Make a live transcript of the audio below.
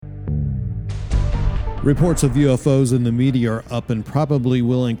Reports of UFOs in the media are up and probably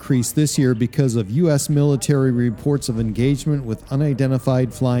will increase this year because of U.S. military reports of engagement with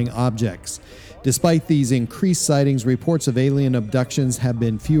unidentified flying objects. Despite these increased sightings, reports of alien abductions have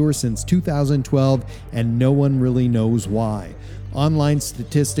been fewer since 2012, and no one really knows why. Online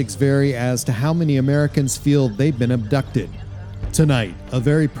statistics vary as to how many Americans feel they've been abducted. Tonight, a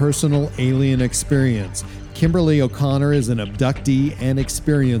very personal alien experience. Kimberly O'Connor is an abductee and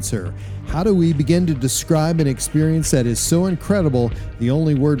experiencer. How do we begin to describe an experience that is so incredible, the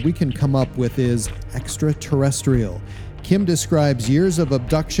only word we can come up with is extraterrestrial? Kim describes years of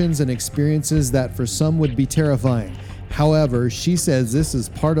abductions and experiences that for some would be terrifying. However, she says this is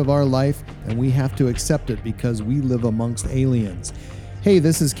part of our life and we have to accept it because we live amongst aliens. Hey,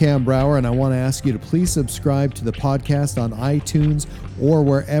 this is Cam Brower, and I want to ask you to please subscribe to the podcast on iTunes or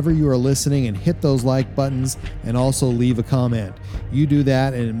wherever you are listening and hit those like buttons and also leave a comment. You do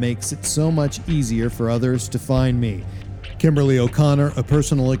that and it makes it so much easier for others to find me. Kimberly O'Connor, a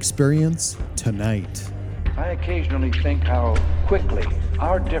personal experience tonight. I occasionally think how quickly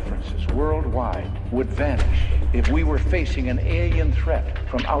our differences worldwide would vanish if we were facing an alien threat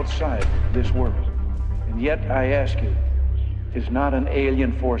from outside this world. And yet I ask you, is not an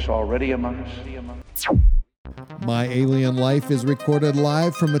alien force already among us? My Alien Life is recorded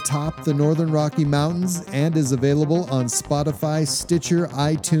live from atop the Northern Rocky Mountains and is available on Spotify, Stitcher,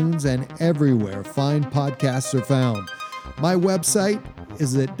 iTunes, and everywhere fine podcasts are found. My website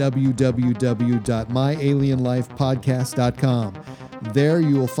is at www.myalienlifepodcast.com. There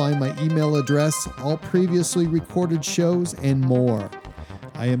you will find my email address, all previously recorded shows, and more.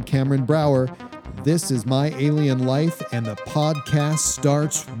 I am Cameron Brower. This is My Alien Life, and the podcast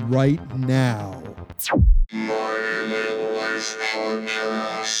starts right now. My Alien Life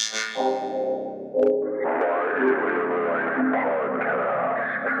Podcast.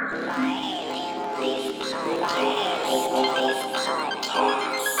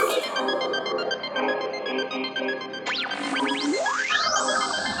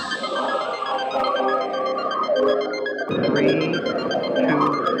 Three, two,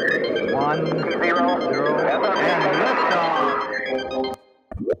 1, 0, 0, and liftoff.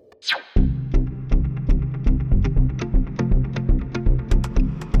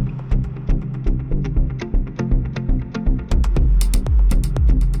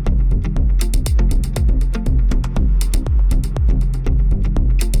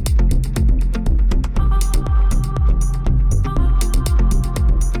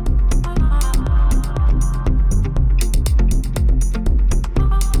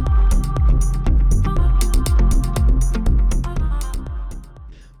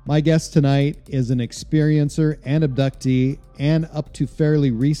 My guest tonight is an experiencer and abductee, and up to fairly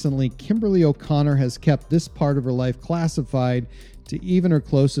recently, Kimberly O'Connor has kept this part of her life classified to even her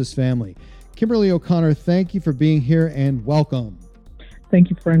closest family. Kimberly O'Connor, thank you for being here and welcome. Thank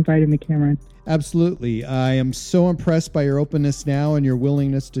you for inviting me, Cameron. Absolutely. I am so impressed by your openness now and your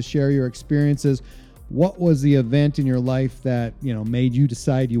willingness to share your experiences. What was the event in your life that, made you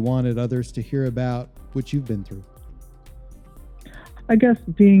decide you wanted others to hear about what you've been through? I guess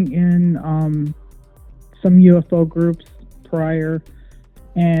being in some UFO groups prior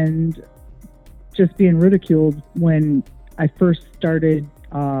and just being ridiculed when I first started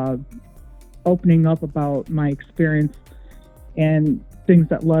opening up about my experience and things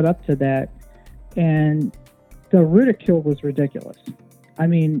that led up to that. And the ridicule was ridiculous. I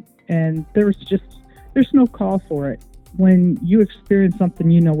mean, and there's no call for it. When you experience something,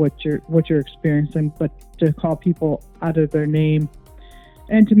 you know what you're experiencing, but to call people out of their name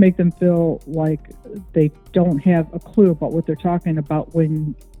and to make them feel like they don't have a clue about what they're talking about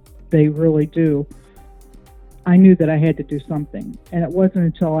when they really do, I knew that I had to do something. And it wasn't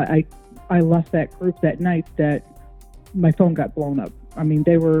until I left that group that night that my phone got blown up. I mean,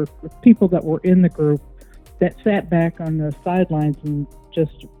 they were people that were in the group that sat back on the sidelines and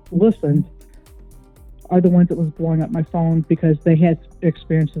just listened are the ones that was blowing up my phone because they had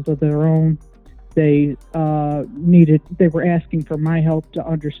experiences of their own. They were asking for my help to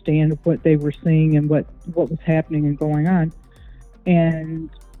understand what they were seeing and what was happening and going on. And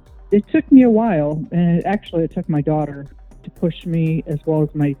it took me a while, and it took my daughter to push me as well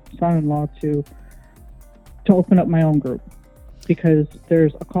as my son-in-law to open up my own group because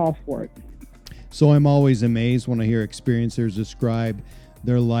there's a call for it. So I'm always amazed when I hear experiencers describe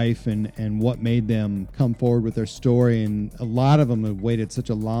their life and what made them come forward with their story. And a lot of them have waited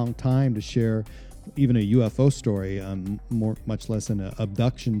such a long time to share even a UFO story, much less an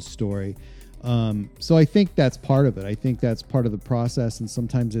abduction story. So I think that's part of it. I think that's part of the process. And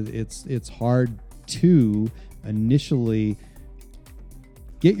sometimes it's hard to initially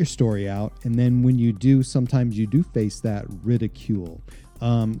get your story out, and then when you do, sometimes you do face that ridicule.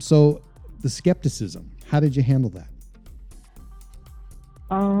 So the skepticism, how did you handle that?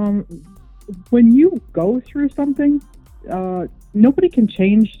 When you go through something, nobody can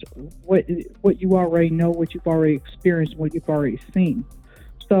change what you already know, what you've already experienced, what you've already seen.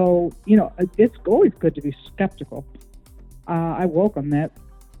 So, it's always good to be skeptical. I welcome that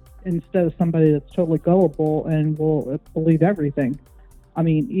instead of somebody that's totally gullible and will believe everything. I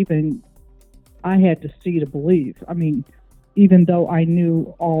mean, even I had to see to believe. I mean, even though I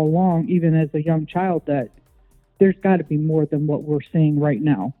knew all along, even as a young child, that there's got to be more than what we're seeing right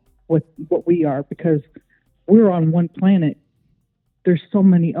now with what we are, because we're on one planet. There's so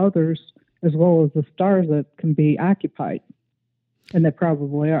many others, as well as the stars that can be occupied, and they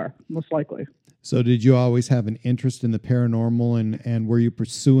probably are, most likely. So did you always have an interest in the paranormal, and were you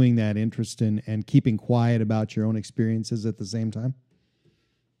pursuing that interest and keeping quiet about your own experiences at the same time?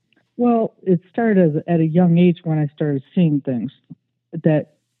 Well, it started at a young age when I started seeing things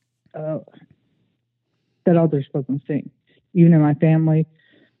that others wasn't seeing, even in my family.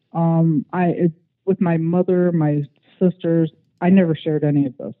 With my mother, my sisters, I never shared any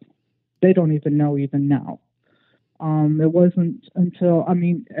of this. They don't even know even now. It wasn't until,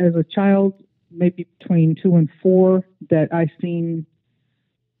 as a child, maybe between 2 and 4, that I seen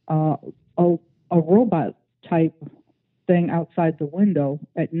a robot type thing outside the window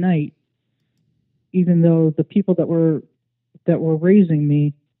at night, even though the people that were raising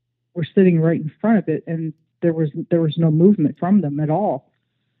me were sitting right in front of it, and there was no movement from them at all.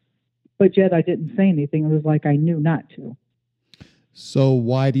 But yet I didn't say anything. It was like I knew not to. So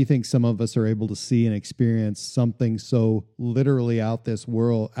why do you think some of us are able to see and experience something so literally out of this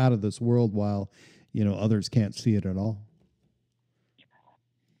world, while others can't see it at all?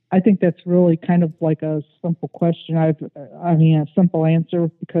 I think that's really kind of like a simple question. A simple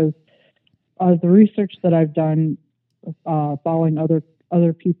answer, because the research that I've done, following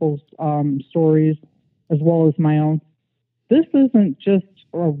other people's stories as well as my own, this isn't just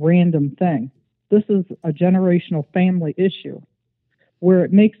a random thing. This is a generational family issue, where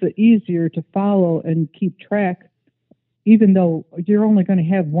it makes it easier to follow and keep track, even though you're only going to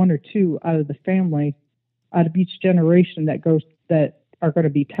have 1 or 2 out of the family, out of each generation that are going to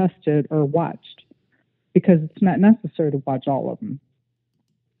be tested or watched, because it's not necessary to watch all of them.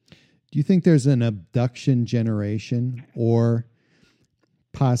 Do you think there's an abduction generation, or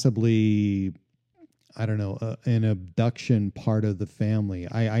possibly, I don't know, an abduction part of the family?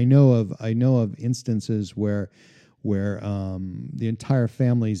 I know of instances where the entire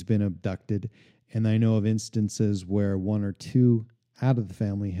family's been abducted, and I know of instances where 1 or 2 out of the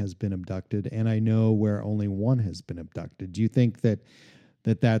family has been abducted, and I know where only 1 has been abducted. Do you think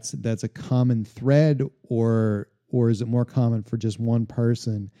that's a common thread, or is it more common for just one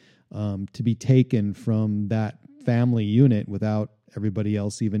person to be taken from that family unit without everybody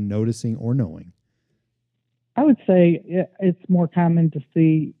else even noticing or knowing? I would say it's more common to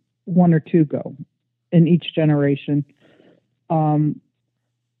see 1 or 2 go in each generation.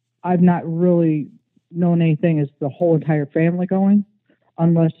 I've not really known anything as the whole entire family going,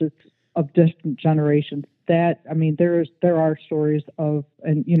 unless it's of distant generations. There are stories of,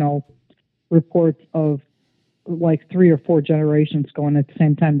 and reports of like 3 or 4 generations going at the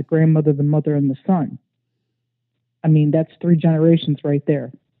same time: the grandmother, the mother, and the son. That's 3 generations right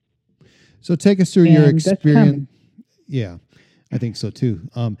there. So take us through your experience. Yeah, I think so too.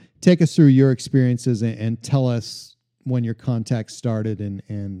 Take us through your experiences and tell us when your contact started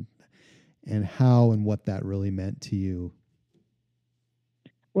and how and what that really meant to you.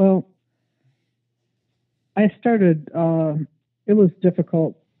 Well, I started, it was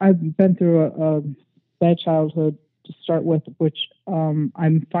difficult. I've been through a bad childhood to start with, which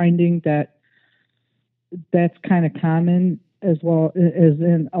I'm finding that's kind of common, as well as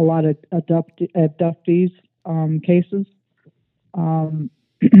in a lot of abductees cases.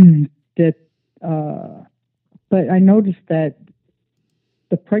 But I noticed that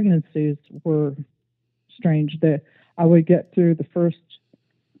the pregnancies were strange. That I would get through the first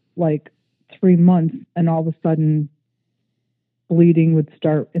 3 months, and all of a sudden bleeding would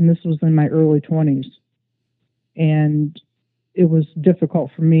start, and this was in my early 20s. And it was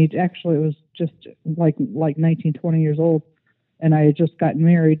difficult for me to, actually, it was just like 19, 20 years old, and I had just gotten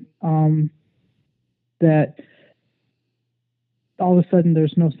married, that all of a sudden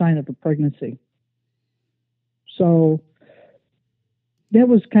there's no sign of a pregnancy. So that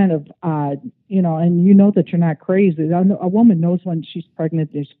was kind of odd, and that you're not crazy. A woman knows when she's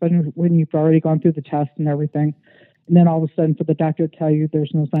pregnant, especially when you've already gone through the test and everything, and then all of a sudden for the doctor to tell you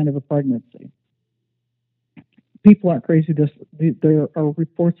there's no sign of a pregnancy. people aren't crazy. There are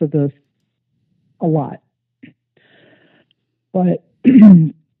reports of this a lot, but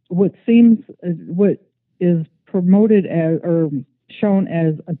what is promoted as or shown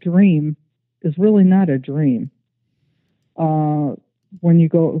as a dream is really not a dream. When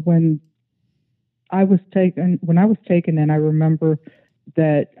I was taken, and I remember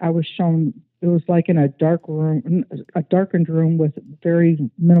that I was shown, it was like in a darkened room with very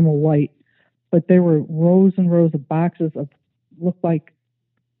minimal light, but there were rows and rows of boxes of looked like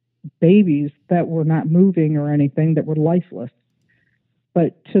babies that were not moving or anything, that were lifeless.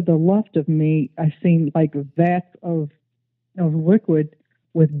 But to the left of me, I seen like vats of liquid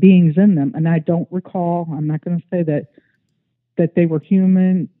with beings in them, and I don't recall. I'm not going to say that they were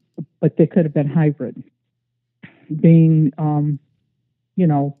human, but they could have been hybrid, being,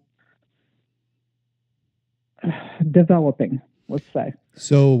 developing, let's say.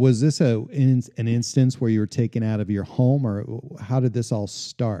 So was this an instance where you were taken out of your home, or how did this all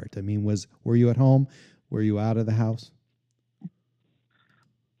start? I mean, were you at home? Were you out of the house?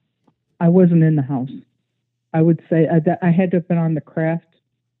 I wasn't in the house. I would say that I had to have been on the craft,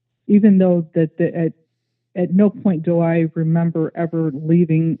 even though at no point do I remember ever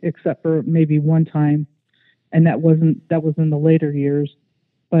leaving except for maybe one time, and that was in the later years.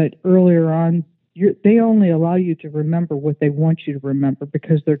 But earlier on, they only allow you to remember what they want you to remember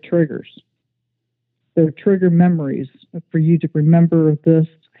because they're triggers. They're trigger memories for you to remember this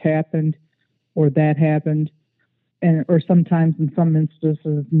happened or that happened, or sometimes in some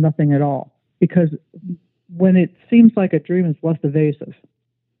instances nothing at all. Because when it seems like a dream, it's less evasive.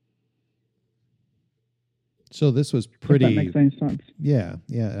 So this was pretty. If that makes any sense. Yeah,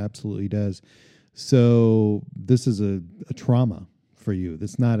 it absolutely does. So this is a trauma for you.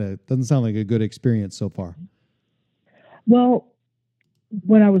 That's doesn't sound like a good experience so far. Well,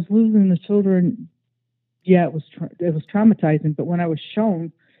 when I was losing the children, yeah, it was traumatizing. But when I was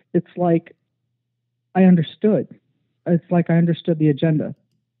shown, it's like I understood. It's like I understood the agenda.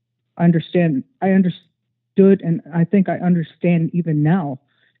 I understood, and I think I understand even now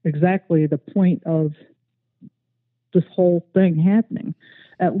exactly the point of this whole thing happening,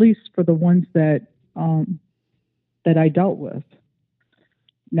 at least for the ones that I dealt with.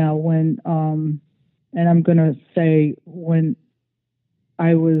 Now, when and I'm going to say, when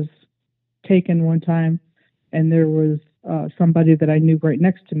I was taken one time and there was somebody that I knew right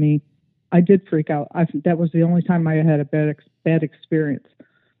next to me, I did freak out. That was the only time I had a bad experience.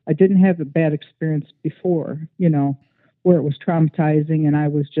 I didn't have a bad experience before, where it was traumatizing, and I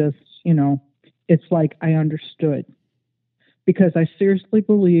was just, it's like I understood. Because I seriously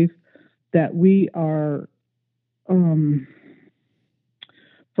believe that we are, for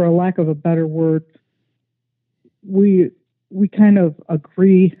a lack of a better word, we kind of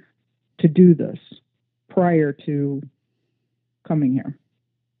agree to do this prior to coming here.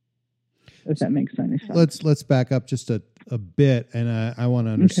 If that makes any sense. Let's back up just a bit, and I want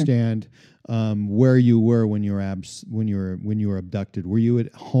to understand where you were when you were abducted. Were you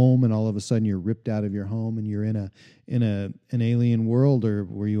at home, and all of a sudden you're ripped out of your home, and you're in an alien world, or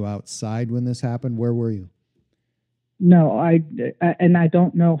were you outside when this happened? Where were you? No, I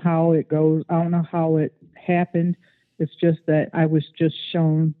don't know how it goes. I don't know how it happened. It's just that I was just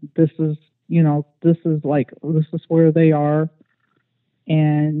shown this is where they are,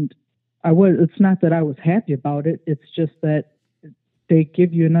 and it's not that I was happy about it. It's just that they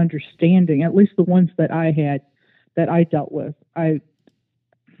give you an understanding, at least the ones that I had, that I dealt with.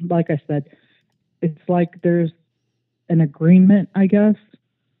 Like I said, it's like there's an agreement, I guess,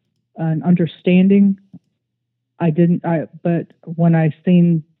 an understanding. But when I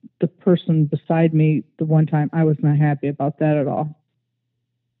seen the person beside me the one time, I was not happy about that at all.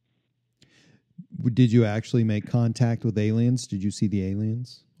 Did you actually make contact with aliens? Did you see the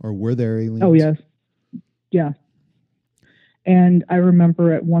aliens? Or were there aliens? Oh, yes. Yeah. And I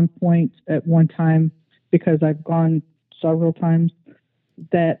remember at one time, because I've gone several times,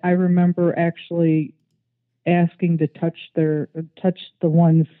 that I remember actually asking to touch the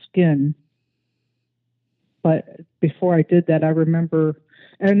one's skin. But before I did that, I remember,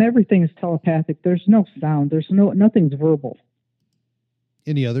 and everything is telepathic. There's no sound. Nothing's verbal.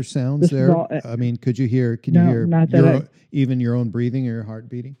 Any other sounds there? I mean, could you hear? Can you hear even your own breathing or your heart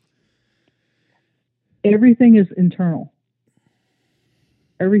beating? Everything is internal.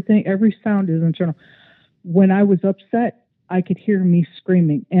 Every sound is internal. When I was upset, I could hear me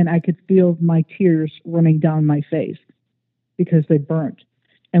screaming, and I could feel my tears running down my face because they burnt.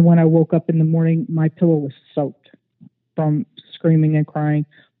 And when I woke up in the morning, my pillow was soaked from screaming and crying.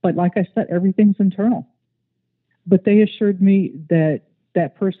 But like I said, everything's internal. But they assured me that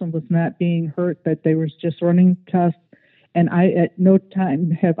that person was not being hurt, that they was just running tests. And at no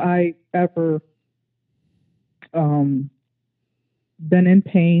time have I ever been in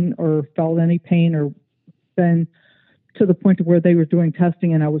pain or felt any pain or been to the point of where they were doing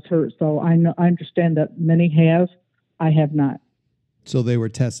testing and I was hurt. So I understand that many have. I have not. So they were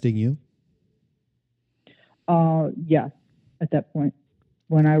testing you? Yeah, at that point.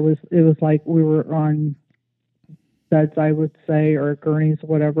 It was like we were on beds, I would say, or gurneys, or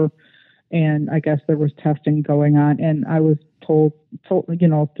whatever. And I guess there was testing going on. And I was told, through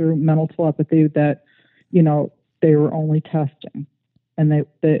mental telepathy that, they were only testing and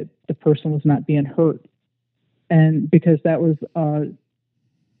the person was not being hurt. And because that was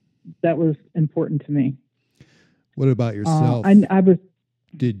important to me. What about yourself? I was.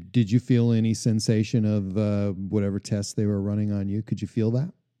 Did you feel any sensation of whatever tests they were running on you? Could you feel that?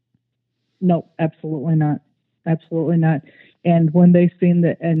 No, absolutely not. Absolutely not. And when they seen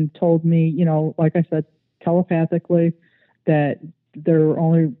that and told me, like I said, telepathically, that they're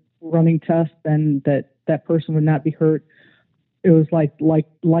only running tests and that person would not be hurt, it was like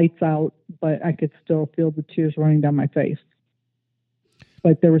lights out, but I could still feel the tears running down my face.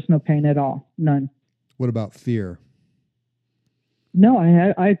 But there was no pain at all, none. What about fear? No,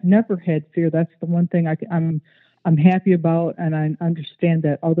 I've never had fear. That's the one thing I'm happy about, and I understand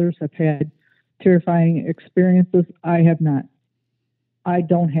that others have had terrifying experiences. I have not. I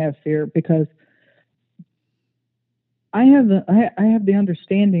don't have fear because I have the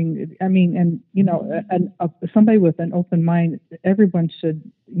understanding. I mean, and somebody with an open mind, everyone should,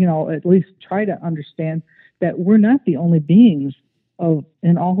 at least try to understand that we're not the only beings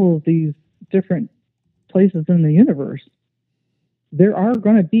in all of these different places in the universe. There are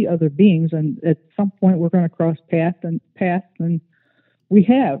going to be other beings, and at some point we're going to cross paths, and we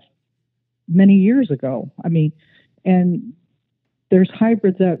have many years ago. I mean, and there's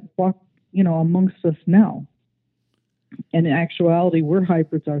hybrids that walk, amongst us now. And in actuality, we're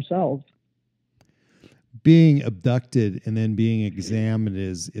hybrids ourselves. Being abducted and then being examined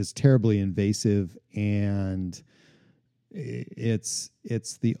is terribly invasive, and it's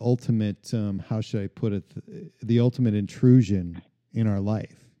the ultimate, how should I put it, the ultimate intrusion in our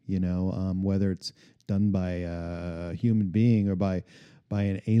life, whether it's done by a human being or by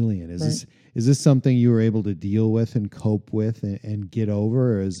an alien. Is this something you were able to deal with and cope with and get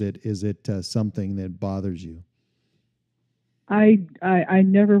over, or is it something that bothers you? I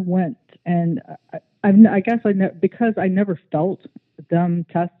never went, and I guess because I never felt them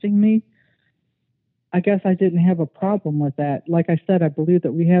testing me. I guess I didn't have a problem with that. Like I said, I believe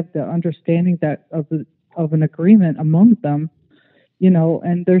that we have the understanding that of an agreement among them.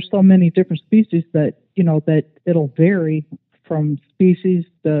 And there's so many different species that it'll vary from species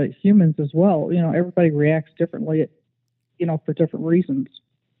to humans as well. Everybody reacts differently, for different reasons.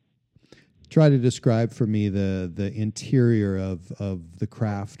 Try to describe for me the interior of the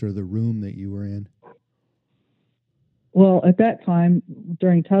craft or the room that you were in. Well, at that time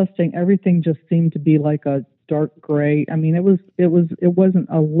during testing, everything just seemed to be like a dark gray. I mean, it wasn't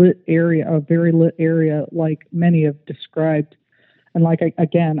a lit area, a very lit area like many have described. And I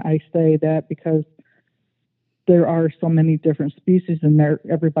say that because there are so many different species and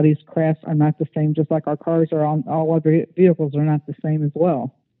everybody's crafts are not the same, just like our cars are all other vehicles are not the same as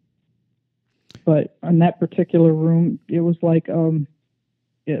well. But in that particular room, it was like a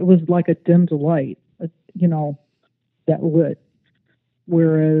dimmed light, that lit.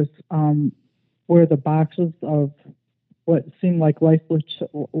 Whereas where the boxes of what seemed like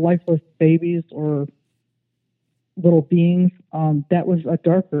lifeless babies or little beings, that was a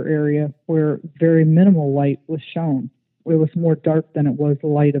darker area where very minimal light was shown. It was more dark than it was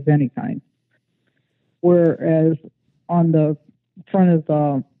light of any kind. Whereas on the front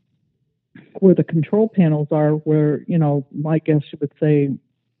of where the control panels are, where, I guess you would say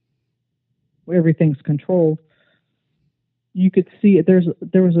everything's controlled, you could see there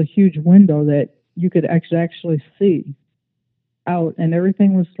was a huge window that you could actually see out, and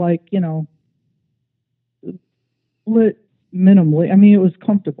everything was like, lit minimally. I mean, it was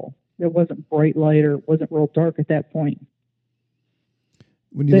comfortable. It wasn't bright light or it wasn't real dark at that point.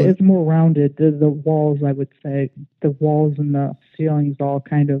 It's more rounded. The walls, I would say, the walls and the ceilings all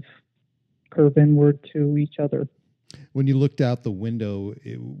kind of curve inward to each other. When you looked out the window,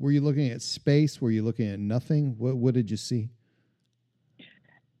 were you looking at space? Were you looking at nothing? What did you see?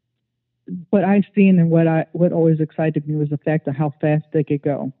 What I seen and what always excited me was the fact of how fast they could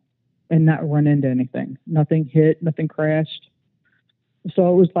go and not run into anything. Nothing hit, nothing crashed. So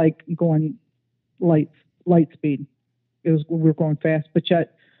it was like going light speed. We were going fast, but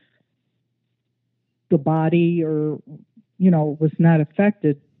yet the body or was not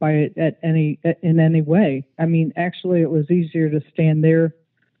affected by it in any way. I mean, actually, it was easier to stand there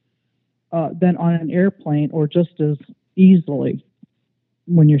than on an airplane, or just as easily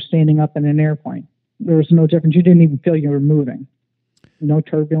when you're standing up in an airplane. There was no difference. You didn't even feel you were moving. No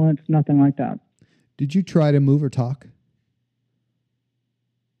turbulence, nothing like that. Did you try to move or talk?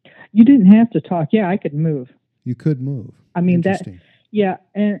 You didn't have to talk. Yeah, I could move. You could move. I mean, yeah.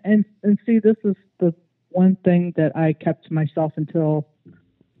 And see, this is the one thing that I kept to myself until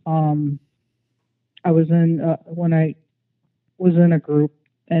I was when I was in a group,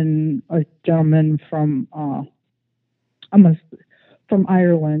 and a gentleman from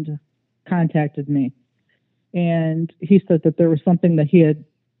Ireland contacted me, and he said that there was something that he had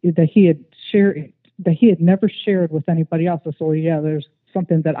shared that he had never shared with anybody else. So yeah, there's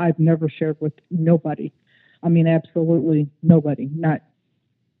something that I've never shared with nobody. I mean, absolutely nobody, not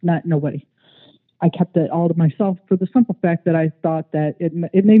nobody. I kept it all to myself for the simple fact that I thought that it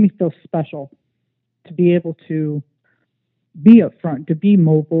made me feel special to be able to be up front, to be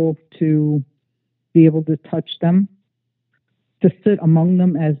mobile, to be able to touch them, to sit among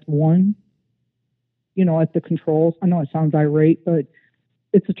them as one, at the controls. I know it sounds irate, but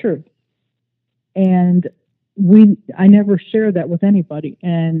it's the truth. And I never shared that with anybody.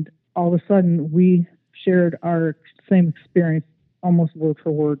 And all of a sudden we shared our same experience almost word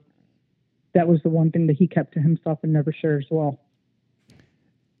for word. That was the one thing that he kept to himself and never shared as well.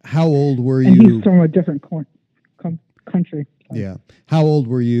 How old were you? And he's from a different country. Yeah. How old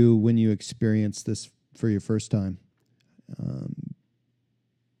were you when you experienced this for your first time?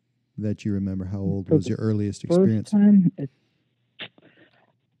 That you remember? How old was your earliest experience? First time,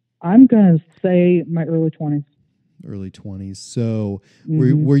 I'm going to say my early 20s. Early 20s. So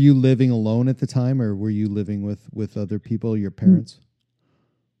were you living alone at the time, or were you living with other people, your parents?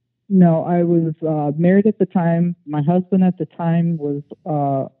 No, I was married at the time. My husband at the time was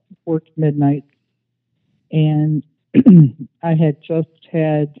worked midnight, and I had just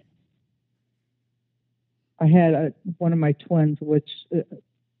had one of my twins, which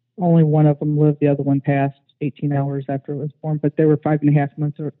only one of them lived. The other one passed 18 hours after it was born, but they were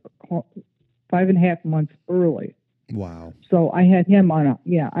 5.5 months early. Wow. So I had him on a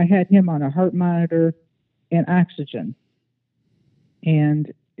heart monitor and oxygen.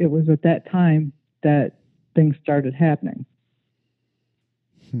 And it was at that time that things started happening.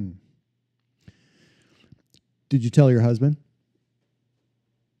 Did you tell your husband?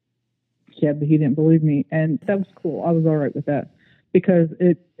 Yeah, but he didn't believe me. And that was cool. I was all right with that, because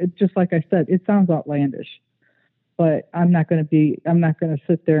it just like I said, it sounds outlandish, but I'm not going to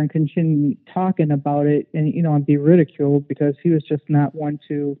sit there and continue talking about it and, and be ridiculed, because he was just not one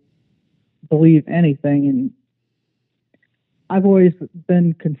to believe anything. And I've always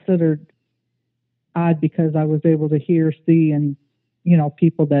been considered odd because I was able to hear, see, and,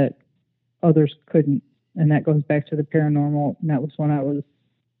 people that others couldn't. And that goes back to the paranormal. And that was when I was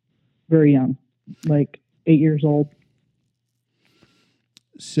very young, like 8 years old.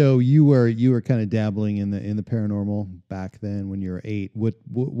 So you were kind of dabbling in the paranormal back then when you were 8. What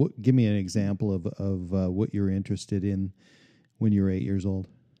give me an example of what you were interested in when you were 8 years old?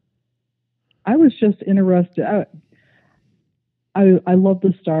 I was just interested. I love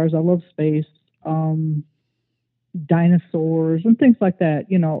the stars. I love space, dinosaurs and things like that.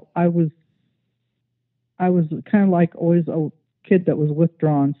 I was kind of like always a kid that was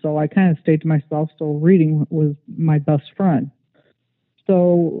withdrawn. So I kind of stayed to myself. So reading was my best friend.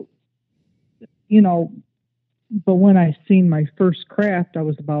 So, but when I seen my first craft, I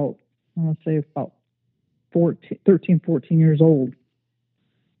was about 13, 14 years old.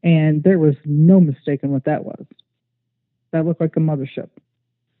 And there was no mistaking what that was. That looked like a mothership.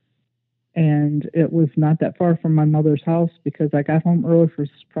 And it was not that far from my mother's house, because I got home early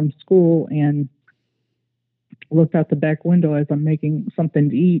from school and looked out the back window as I'm making something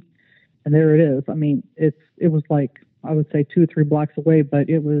to eat. And there it is. I mean, it was like, I would say 2 or 3 blocks away, but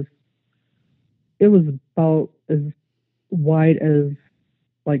it was about as wide as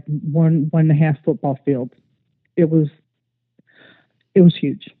like one and a half football fields. It was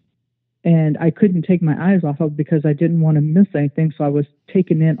huge. And I couldn't take my eyes off of it because I didn't want to miss anything. So I was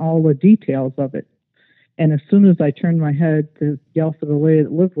taking in all the details of it. And as soon as I turned my head to yell for the lady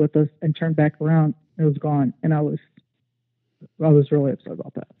that lived with us and turned back around, it was gone. And I was really upset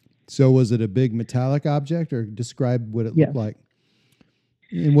about that. So was it a big metallic object, or describe what it looked like?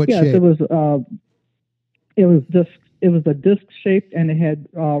 In what shape? Yes, it was a disc shaped, and it had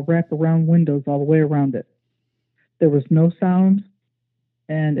wraparound windows all the way around it. There was no sound,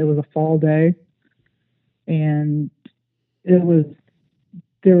 and it was a fall day, and it was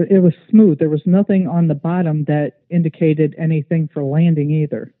it was smooth. There was nothing on the bottom that indicated anything for landing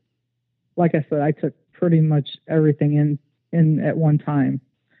either. Like I said, I took pretty much everything in at one time,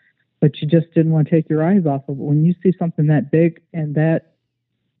 but you just didn't want to take your eyes off of it. When you see something that big and that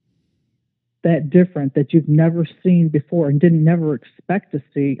different that you've never seen before and didn't never expect to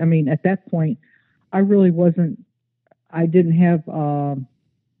see. I mean, at that point, I didn't have, I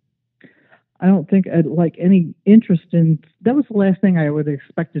don't think like any interest in, that was the last thing I would have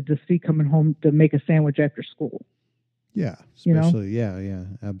expected to see coming home to make a sandwich after school. Yeah, especially, yeah,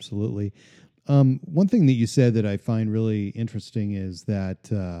 absolutely. One thing that you said that I find really interesting is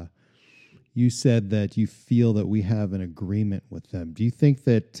that you said that you feel that we have an agreement with them. Do you think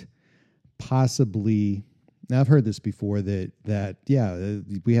that possibly, now I've heard this before, that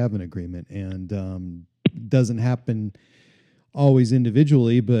we have an agreement, and doesn't happen always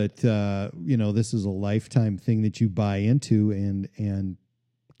individually, but this is a lifetime thing that you buy into, and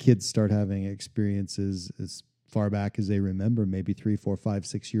kids start having experiences as far back as they remember, maybe 3, 4, 5,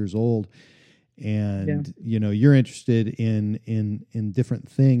 6 years old. And, you're interested in different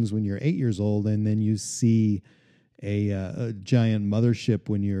things when you're 8 years old, and then you see a giant mothership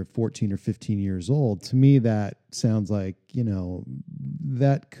when you're 14 or 15 years old. To me, that sounds like,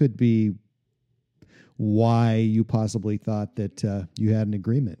 that could be why you possibly thought that you had an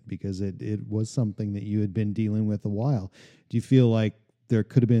agreement, because it was something that you had been dealing with a while. Do you feel like there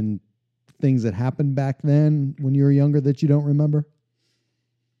could have been things that happened back then when you were younger that you don't remember?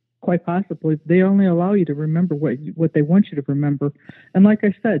 Quite possibly. They only allow you to remember what they want you to remember. And like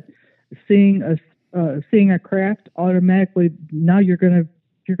I said, seeing a craft, automatically now you're gonna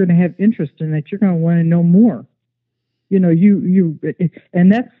have interest in it. You're gonna want to know more.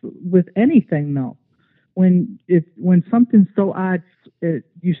 And that's with anything though. When something's so odd,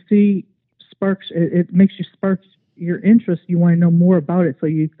 you see sparks. It makes you spark your interest. You want to know more about it, so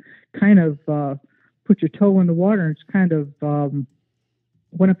you kind of put your toe in the water and just kind of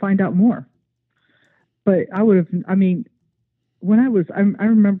want to find out more. But I remember when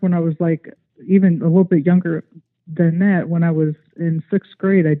I was like even a little bit younger than that, when I was in 6th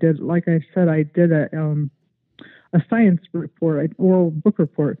grade, I did a science report, an oral book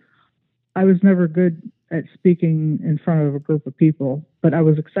report. I was never good at speaking in front of a group of people, but I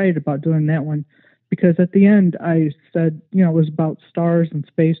was excited about doing that one because at the end I said, it was about stars and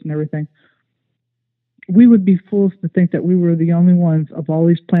space and everything. We would be fools to think that we were the only ones of all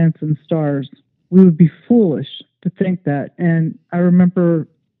these planets and stars. We would be foolish to think that. And I remember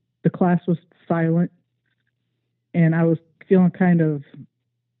the class was silent, and I was feeling kind of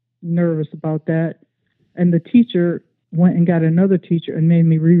nervous about that. And the teacher went and got another teacher and made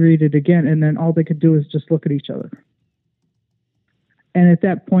me reread it again, and then all they could do is just look at each other. And at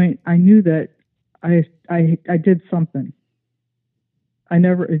that point, I knew that I did something. They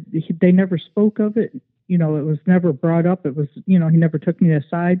never spoke of it. It was never brought up. It was, he never took me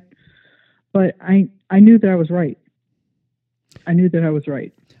aside. But I knew that I was right. I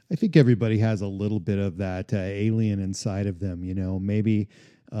think everybody has a little bit of that alien inside of them, maybe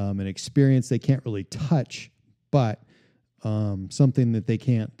an experience they can't really touch, but something that they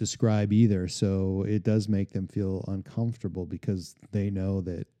can't describe either. So it does make them feel uncomfortable because they know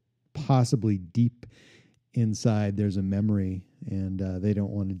that possibly deep inside there's a memory, and they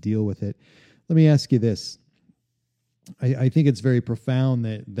don't want to deal with it. Let me ask you this. I think it's very profound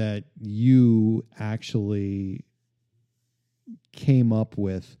that you actually came up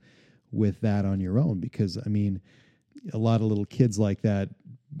with that on your own, because a lot of little kids like that,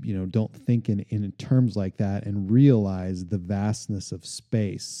 don't think in terms like that and realize the vastness of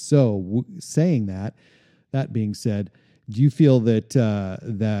space. So saying that being said, do you feel that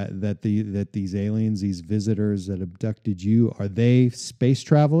these aliens, these visitors that abducted you, are they space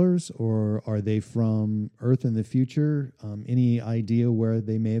travelers, or are they from Earth in the future? Any idea where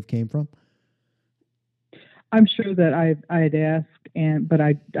they may have came from? I'm sure that I'd ask, but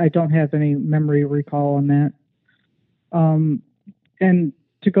I don't have any memory recall on that. And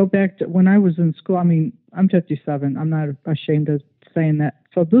to go back to when I was in school, I'm 57. I'm not ashamed of saying that.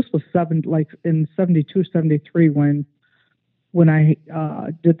 So this was in 72, 73 when I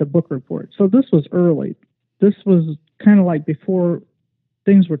did the book report. So this was early. This was kind of like before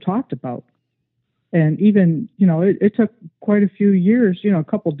things were talked about. And even, it took quite a few years, a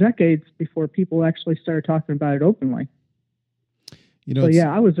couple decades before people actually started talking about it openly. So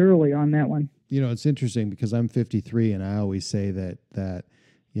I was early on that one. It's interesting because I'm 53, and I always say that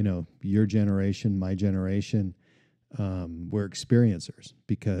your generation, my generation, we're experiencers,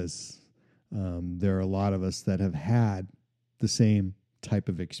 because there are a lot of us that have had the same type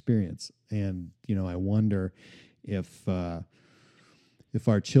of experience. And, I wonder if if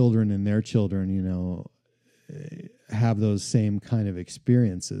our children and their children, have those same kind of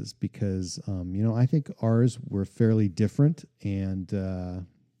experiences, because, I think ours were fairly different and,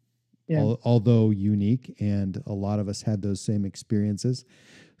 although unique, and a lot of us had those same experiences.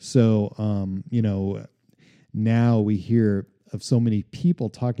 So, now we hear of so many people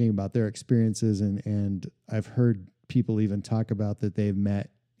talking about their experiences, and I've heard people even talk about that they've met,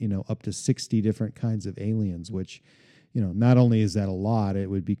 up to 60 different kinds of aliens, which, not only is that a lot, it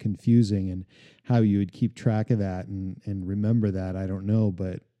would be confusing, and how you would keep track of that and remember that, I don't know.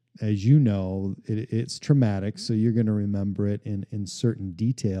 But as you know, it's traumatic, so you're going to remember it in certain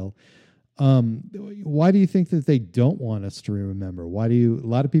detail. Why do you think that they don't want us to remember? A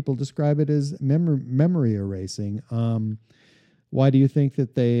lot of people describe it as memory erasing. Why do you think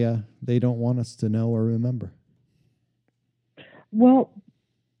that they don't want us to know or remember? Well,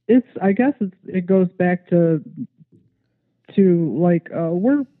 I guess it goes back to like,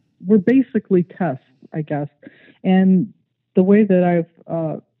 we're basically tests, I guess. And the way that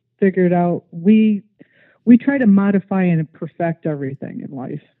I've figured out, we try to modify and perfect everything in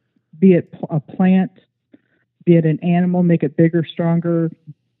life, be it a plant, be it an animal, make it bigger, stronger,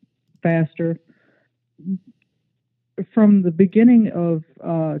 faster. From the beginning of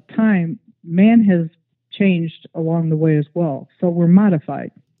time, man has changed along the way as well. So we're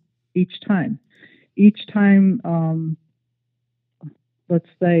modified each time. Each time, let's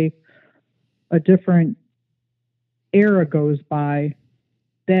say, a different era goes by,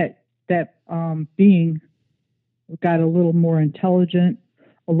 that being got a little more intelligent,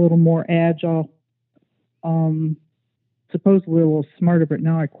 a little more agile, supposedly a little smarter, but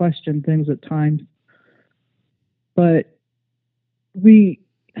now I question things at times. But I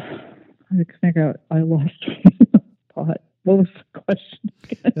think I lost thought. What was the question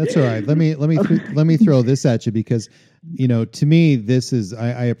again? That's all right. Let me throw this at you, because, to me, this is,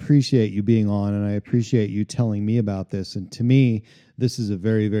 I appreciate you being on, and I appreciate you telling me about this. And to me, this is a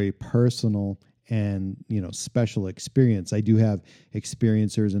very, very personal and, special experience. I do have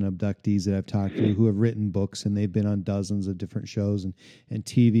experiencers and abductees that I've talked to who have written books, and they've been on dozens of different shows and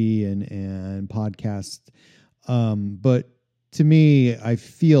TV and podcasts. But to me, I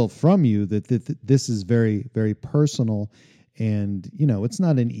feel from you that this is very, very personal, and, it's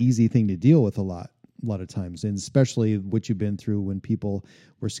not an easy thing to deal with a lot of times, and especially what you've been through when people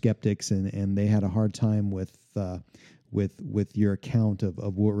were skeptics and they had a hard time with your account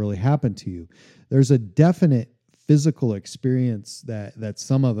of what really happened to you. There's a definite physical experience that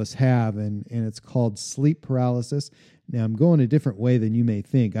some of us have, and it's called sleep paralysis. Now, I'm going a different way than you may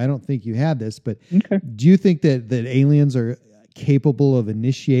think. I don't think you had this, but okay. Do you think that aliens are capable of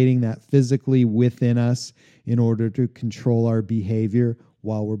initiating that physically within us in order to control our behavior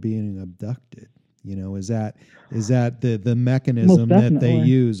while we're being abducted? Is that the mechanism that they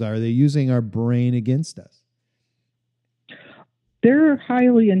use? Are they using our brain against us? They're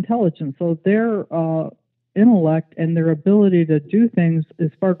highly intelligent, so their intellect and their ability to do things is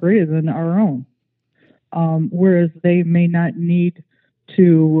far greater than our own. Whereas they may not need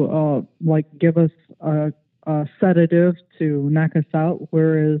to give us a sedative to knock us out,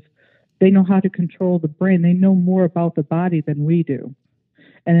 whereas they know how to control the brain. They know more about the body than we do.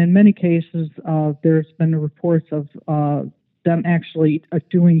 And in many cases, there's been reports of them actually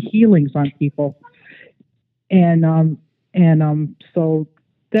doing healings on people. And so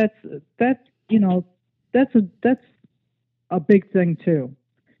that's a big thing too.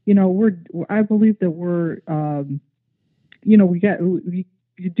 I believe that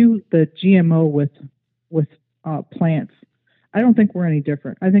you do the GMO with plants. I don't think we're any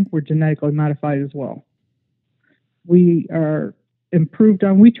different. I think we're genetically modified as well. We are improved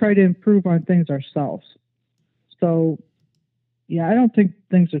on. We try to improve on things ourselves. So, yeah, I don't think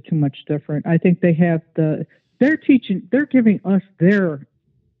things are too much different. I think they have they're giving us their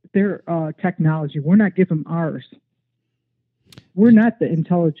technology. We're not giving ours. We're not the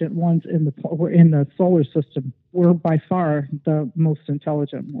intelligent ones in the solar system. We're by far the most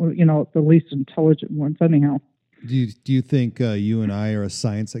intelligent, the least intelligent ones anyhow. Do you think you and I are a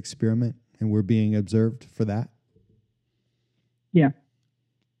science experiment and we're being observed for that? Yeah,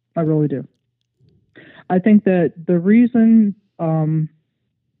 I really do. I think that the reason, I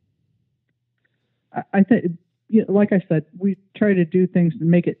think, like I said, we try to do things to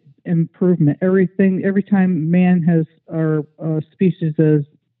make it improvement. Every time man has, or species has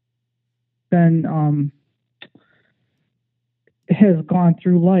been, has gone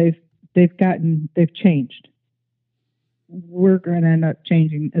through life, they've changed. We're going to end up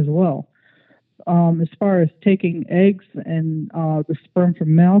changing as well. As far as taking eggs and the sperm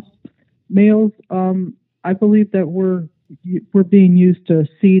from males, I believe that we're we're being used to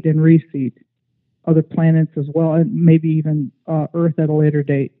seed and reseed other planets as well, and maybe even Earth at a later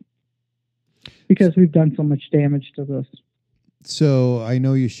date, because we've done so much damage to this. So I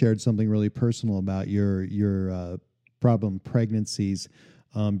know you shared something really personal about your problem pregnancies.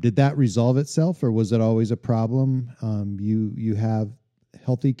 Did that resolve itself, or was it always a problem? You have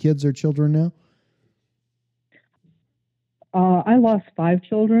healthy kids or children now? I lost 5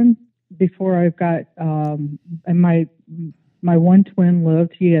 children before I got, and my one twin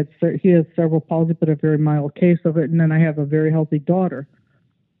lived. He has cerebral palsy, but a very mild case of it. And then I have a very healthy daughter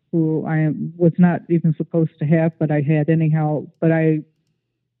who was not even supposed to have, but I had anyhow. But at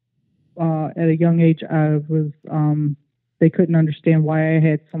a young age, I was, they couldn't understand why I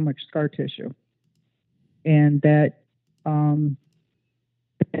had so much scar tissue. And that caused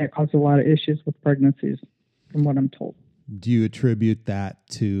a lot of issues with pregnancies, from what I'm told. Do you attribute that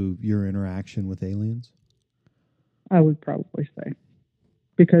to your interaction with aliens? I would probably say,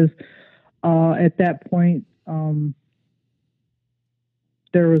 because at that point, I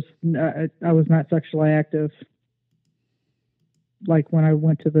was not sexually active. Like when I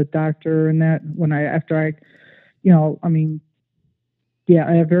went to the doctor and that, at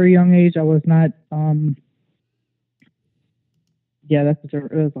a very young age, I was not. That's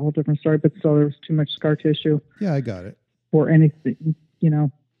a whole different story. But still, there was too much scar tissue. Yeah, I got it. Or anything,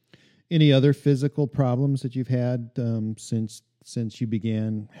 Any other physical problems that you've had since you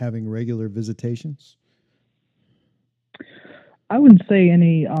began having regular visitations? I wouldn't say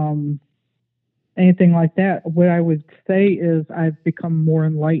anything like that. What I would say is I've become more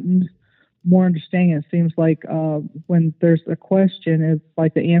enlightened, more understanding. It seems like when there's a question, it's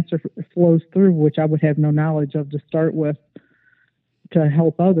like the answer flows through, which I would have no knowledge of to start with, to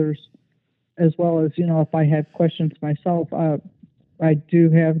help others, as well as, if I have questions myself. I do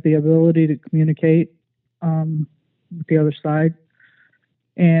have the ability to communicate with the other side,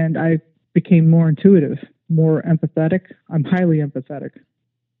 and I became more intuitive, more empathetic. I'm highly empathetic,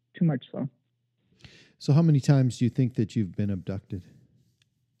 too much so. So how many times do you think that you've been abducted?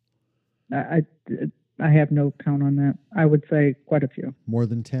 I have no count on that. I would say quite a few. More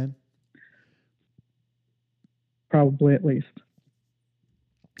than 10? Probably at least.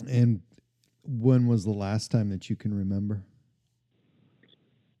 And when was the last time that you can remember?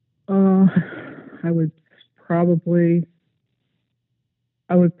 I would probably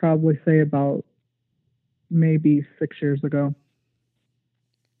say about maybe 6 years ago.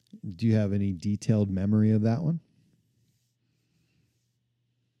 Do you have any detailed memory of that one?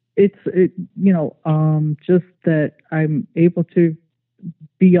 Just that I'm able to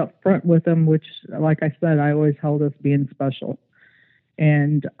be upfront with them, which, like I said, I always held as being special.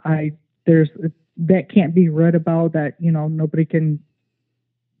 And that can't be read about, that, nobody can.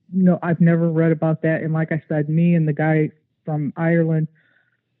 No, I've never read about that. And like I said, me and the guy from Ireland,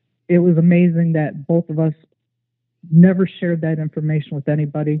 it was amazing that both of us never shared that information with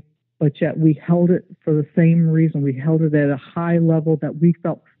anybody, but yet we held it for the same reason. We held it at a high level, that we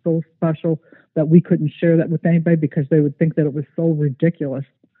felt so special that we couldn't share that with anybody because they would think that it was so ridiculous.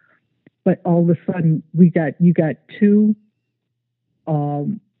 But all of a sudden, you got two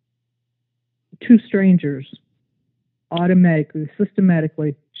strangers automatically,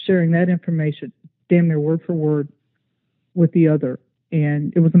 systematically sharing that information, damn near word for word, with the other.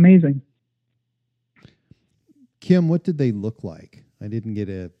 And it was amazing. Kim, what did they look like? I didn't get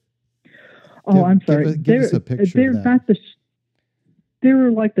a... I'm sorry. Give us a picture of that. They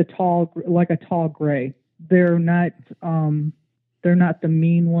were like a tall gray. They're not the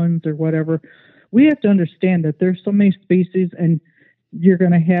mean ones or whatever. We have to understand that there's so many species, and you're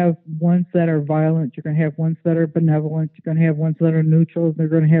going to have ones that are violent. You're going to have ones that are benevolent. You're going to have ones that are neutral. And you're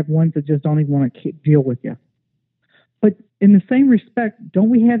going to have ones that just don't even want to deal with you. But in the same respect, don't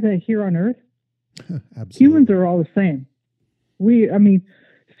we have that here on Earth? Absolutely. Humans are all the same.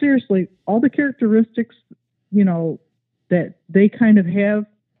 Seriously, all the characteristics, that they kind of have,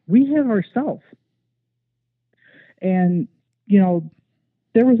 we have ourselves. And,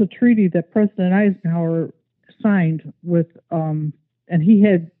 there was a treaty that President Eisenhower signed with, and he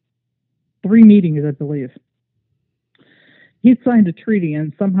had 3 meetings, I believe. He'd signed a treaty,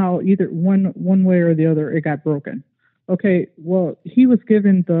 and somehow either one way or the other, it got broken. Okay, well, he was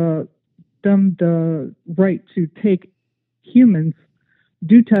given the right to take humans,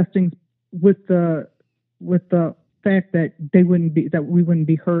 do testing with the fact that we wouldn't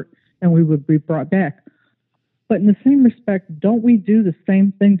be hurt and we would be brought back. But in the same respect, don't we do the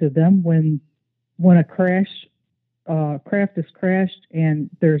same thing to them when a craft is crashed and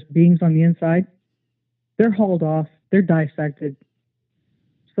there's beings on the inside? They're hauled off, they're dissected.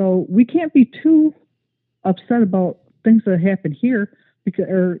 So we can't be too upset about things that happen here, because,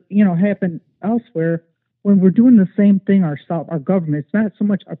 or, happen elsewhere, when we're doing the same thing ourselves, our government. It's not so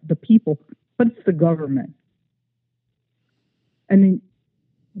much the people, but it's the government. And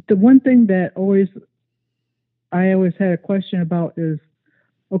the one thing that I always had a question about is,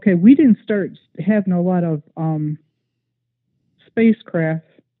 okay, we didn't start having a lot of spacecraft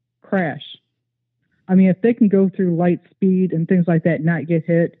crash. I mean, if they can go through light speed and things like that, and not get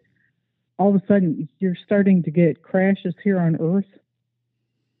hit, all of a sudden you're starting to get crashes here on Earth.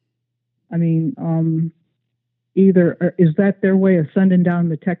 I mean, either is that their way of sending down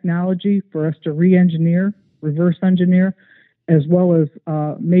the technology for us to re-engineer, reverse engineer, as well as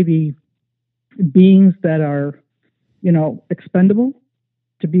maybe beings that are, expendable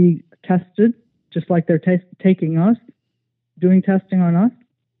to be tested, just like they're taking us, doing testing on us.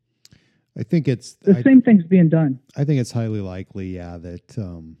 I think it's the same thing's being done. I think it's highly likely, yeah, that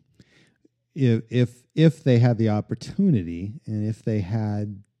if they had the opportunity and if they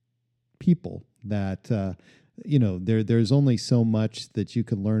had people that there's only so much that you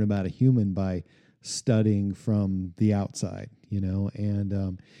can learn about a human by studying from the outside,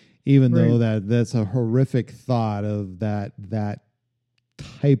 and even right. though that's a horrific thought of that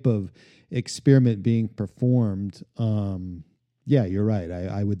type of experiment being performed, yeah, you're right.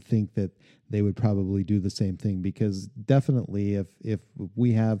 I would think that they would probably do the same thing, because definitely if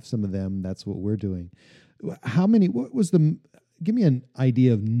we have some of them, that's what we're doing. Give me an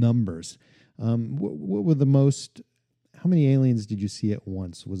idea of numbers. What were the most, how many aliens did you see at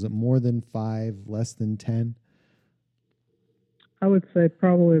once? Was it more than 5, less than 10? I would say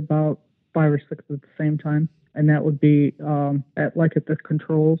probably about 5 or 6 at the same time. And that would be at the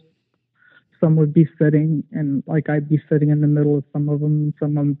controls. Some would be sitting, and I'd be sitting in the middle of some of them.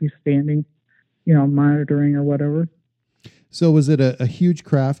 Some of them would be standing, monitoring or whatever. So was it a huge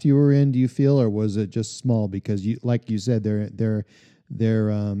craft you were in, do you feel, or was it just small? Because like you said, they're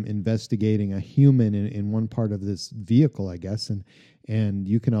investigating a human in one part of this vehicle, I guess, and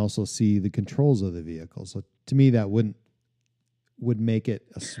you can also see the controls of the vehicle. So to me, that would make it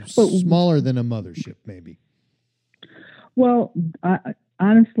smaller than a mothership, maybe. Well,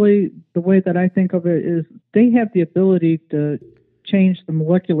 honestly, the way that I think of it is they have the ability to change the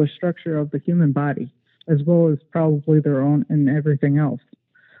molecular structure of the human body, as well as probably their own and everything else.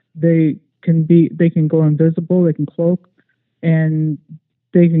 They can go invisible, they can cloak, and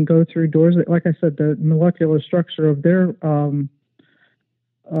they can go through doors. Like I said, the molecular structure of their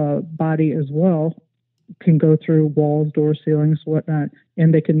body as well can go through walls, doors, ceilings, whatnot,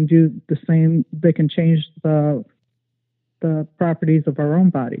 and they can do the same. They can change the properties of our own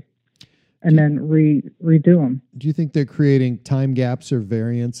body and then redo them. Do you think they're creating time gaps or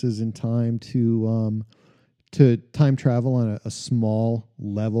variances in time to time travel on a small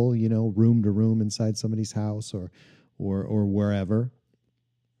level, room to room inside somebody's house or wherever?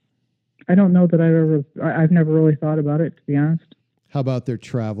 I don't know that I've never really thought about it, to be honest. How about their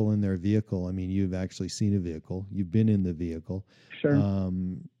travel in their vehicle? I mean, you've actually seen a vehicle. You've been in the vehicle. Sure.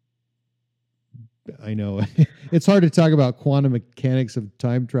 I know it's hard to talk about quantum mechanics of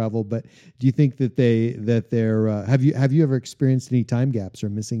time travel, but do you think that they're have you ever experienced any time gaps or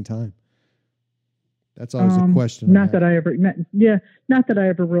missing time? That's always a question. Not that I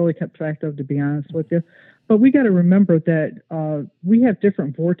ever really kept track of, to be honest with you. But we got to remember that we have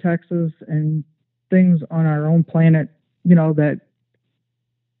different vortexes and things on our own planet, that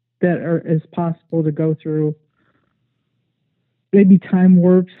is possible to go through. Maybe time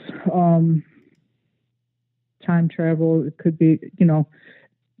warps. Time travel, it could be,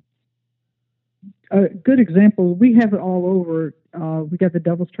 a good example. We have it all over. We got the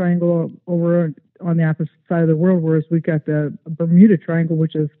Devil's Triangle over on the opposite side of the world, whereas we got the Bermuda Triangle,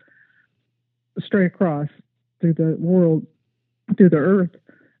 which is straight across through the world, through the Earth,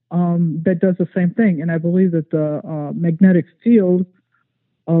 that does the same thing. And I believe that the magnetic field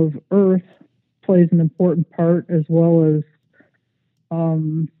of Earth plays an important part, as well as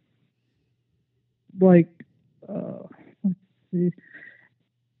let's see,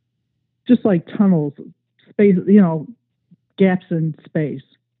 just like tunnels, space, gaps in space.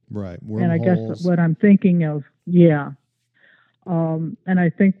 Right. And I guess what I'm thinking of, yeah. And I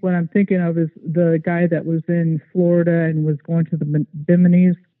think what I'm thinking of is the guy that was in Florida and was going to the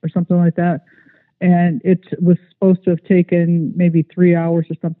Bimini's or something like that. And it was supposed to have taken maybe 3 hours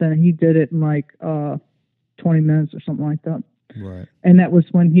or something. And he did it in 20 minutes or something like that. Right. And that was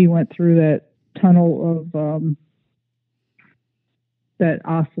when he went through that tunnel of that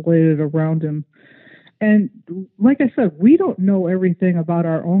oscillated around him. And like I said, we don't know everything about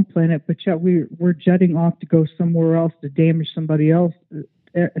our own planet, but yet we're jetting off to go somewhere else to damage somebody else's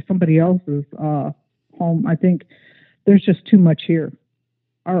home. I think there's just too much here.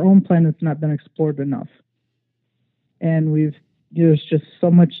 Our own planet's not been explored enough. And there's just so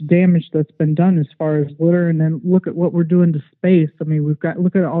much damage that's been done as far as litter. And then look at what we're doing to space. I mean, look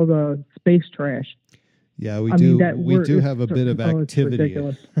at all the space trash. Yeah, we do have a bit of activity.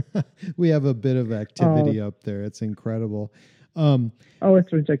 We have a bit of activity up there. It's incredible.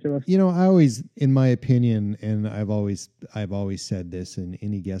 It's ridiculous. You know, I always, in my opinion, and I've always said this in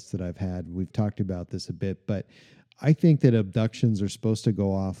any guests that I've had, we've talked about this a bit, but I think that abductions are supposed to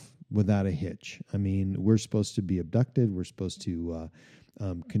go off without a hitch. I mean, we're supposed to be abducted. We're supposed to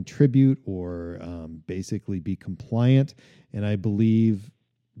contribute or basically be compliant. And I believe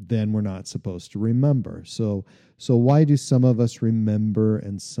then we're not supposed to remember. So why do some of us remember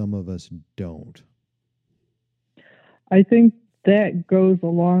and some of us don't? I think that goes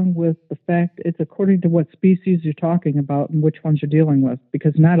along with the fact it's according to what species you're talking about and which ones you're dealing with,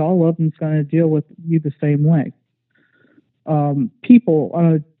 because not all of them's going to deal with you the same way. People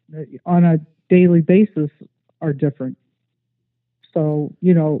on a daily basis are different. So,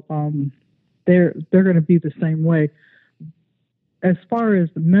 they're going to be the same way. As far as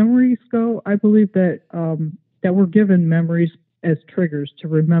the memories go, I believe that that we're given memories as triggers to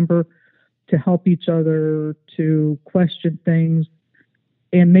remember, to help each other, to question things,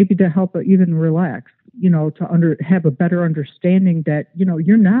 and maybe to help even relax, to have a better understanding that,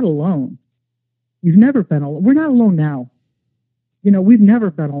 you're not alone. You've never been alone. We're not alone now. We've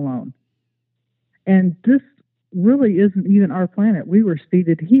never been alone. And this really isn't even our planet. We were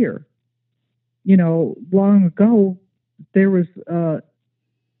seated here. Long ago, there was,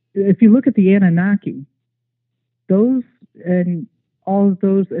 if you look at the Anunnaki, those and all of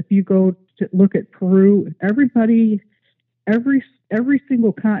those, if you go to look at Peru, every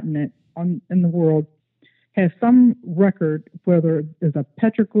single continent in the world has some record, whether it's a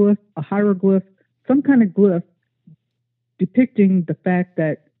petroglyph, a hieroglyph, some kind of glyph depicting the fact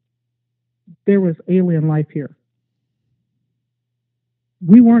that there was alien life here.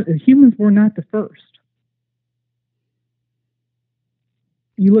 Humans were not the first.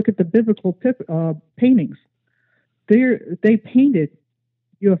 You look at the biblical paintings. They painted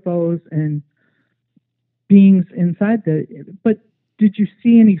UFOs and beings inside but did you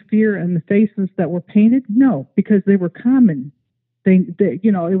see any fear in the faces that were painted? No, because they were common.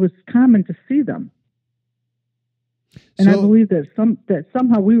 It was common to see them. And I believe that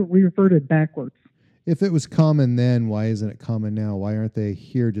somehow we reverted backwards. If it was common then, why isn't it common now? Why aren't they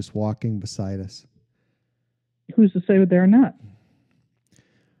here just walking beside us? Who's to say they're not?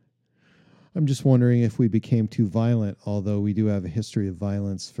 I'm just wondering if we became too violent, although we do have a history of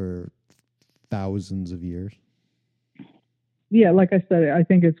violence for thousands of years. Yeah, like I said, I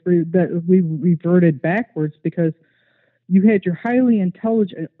think it's that we reverted backwards because you had your highly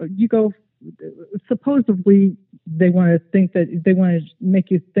intelligent, supposedly they want to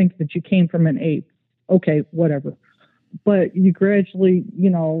make you think that you came from an ape. Okay, whatever. But you gradually,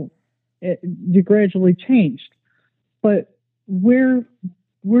 changed. But where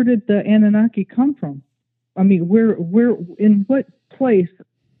did the Anunnaki come from? I mean, where in what place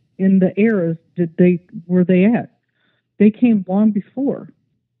in the eras were they at? They came long before.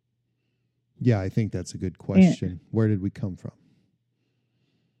 Yeah, I think that's a good question. Where did we come from?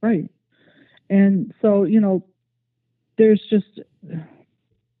 Right. And so, there's just,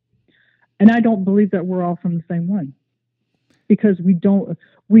 and I don't believe that we're all from the same one, because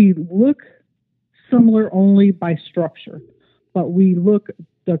we look similar only by structure, but we look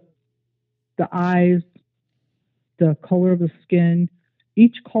the eyes, the color of the skin,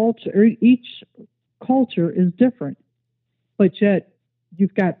 each culture is different, but yet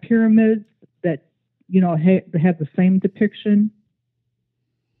you've got pyramids that, have the same depiction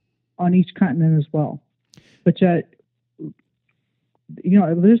on each continent as well. But yet,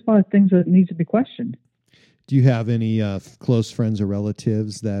 there's a lot of things that need to be questioned. Do you have any close friends or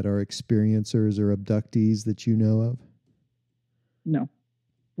relatives that are experiencers or abductees that you know of? No.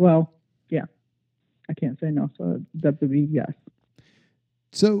 Well, yeah. I can't say no, so that would be yes.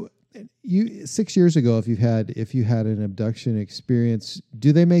 So 6 years ago, if you had an abduction experience,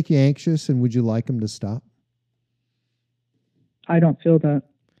 do they make you anxious, and would you like them to stop? I don't feel that.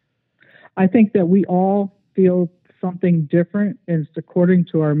 I think that we all feel something different, and it's according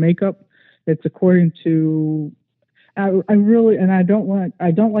to our makeup. It's according to, I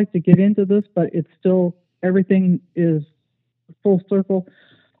don't like to get into this, but it's still, everything is full circle.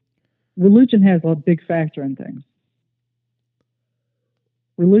 Religion has a big factor in things.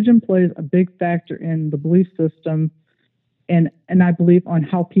 Religion plays a big factor in the belief system, and I believe on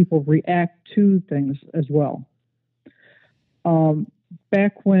how people react to things as well.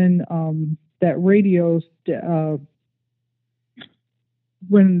 Back when that radio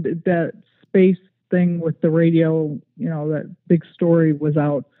when that space thing with the radio, that big story was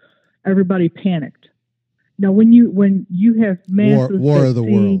out, everybody panicked. Now, when you have masses War of the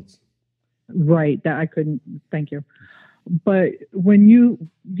Worlds, right? That I couldn't. Thank you. But when you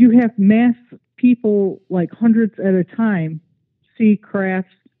have mass people, like hundreds at a time, see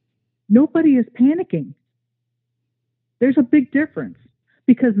crafts, nobody is panicking. There's a big difference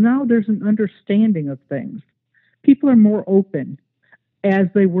because now there's an understanding of things. People are more open, as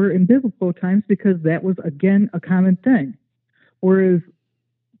they were in biblical times, because that was, again, a common thing. Whereas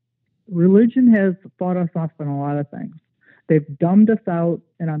religion has fought us off on a lot of things. They've dumbed us out,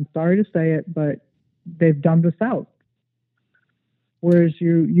 and I'm sorry to say it, but they've dumbed us out. Whereas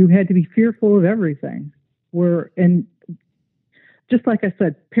you had to be fearful of everything. And just like I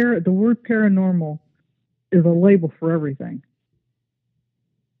said, the word paranormal is a label for everything.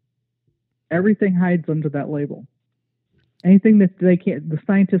 Everything hides under that label. Anything that the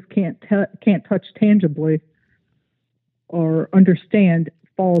scientists can't touch tangibly or understand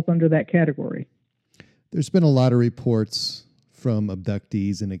falls under that category. There's been a lot of reports from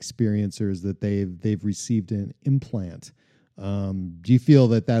abductees and experiencers that they've received an implant. Do you feel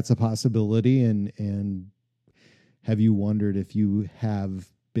that that's a possibility? And have you wondered if you have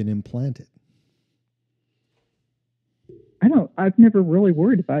been implanted? I've never really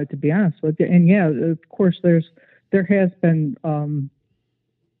worried about it, to be honest with you. And yeah, of course, there has been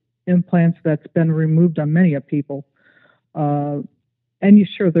implants that's been removed on many of people. And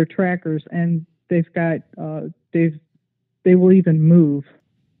they're trackers, and they've got they will even move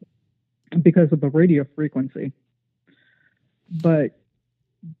because of the radio frequency. But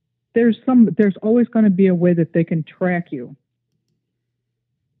there's always going to be a way that they can track you.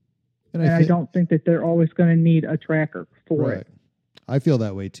 And I don't think that they're always going to need a tracker for it. I feel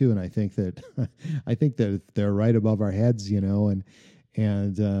that way too, and I think that they're right above our heads, and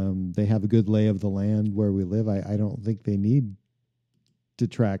they have a good lay of the land where we live. I don't think they need to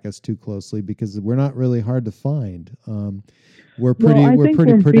track us too closely because we're not really hard to find. We're pretty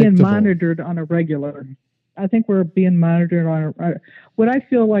predictable. Being monitored on a regular. I think we're being monitored on what I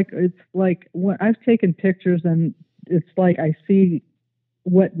feel like it's like when I've taken pictures and it's like I see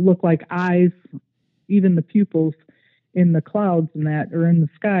what look like eyes, even the pupils in the clouds and that, or in the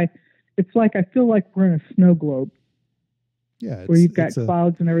sky. It's like I feel like we're in a snow globe. Yeah, where you've got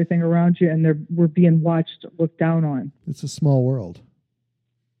clouds and everything around you, and we're being watched, looked down on. It's a small world.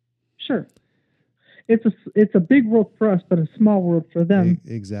 Sure. It's a big world for us, but a small world for them.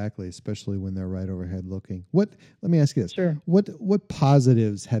 Exactly, especially when they're right overhead looking. Let me ask you this. Sure. What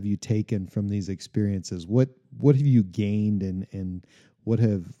positives have you taken from these experiences? What have you gained and what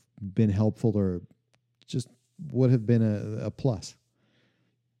have been helpful, or just what have been a plus?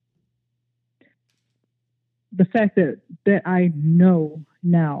 The fact that I know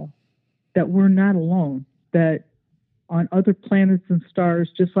now that we're not alone, that on other planets and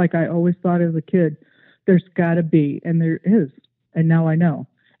stars, just like I always thought as a kid, there's got to be, and there is, and now I know.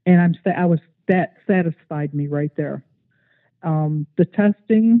 And that satisfied me right there. The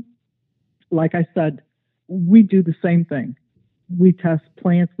testing, like I said, we do the same thing. We test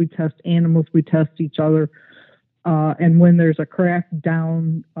plants, we test animals, we test each other. And when there's a craft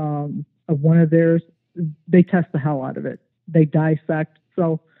down of one of theirs, they test the hell out of it. They dissect.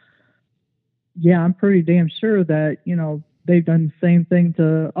 So, yeah, I'm pretty damn sure that, they've done the same thing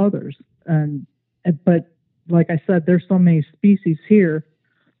to others. But like I said, there's so many species here.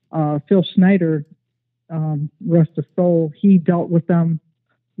 Phil Schneider, rest his soul, he dealt with them,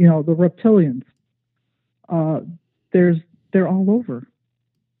 the reptilians. They're all over.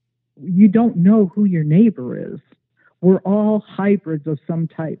 You don't know who your neighbor is. We're all hybrids of some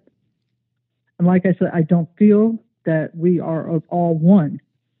type. And like I said, I don't feel that we are of all one.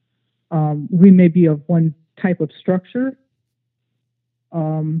 We may be of one type of structure,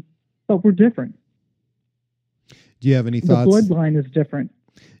 but we're different. Do you have any thoughts? The bloodline is different.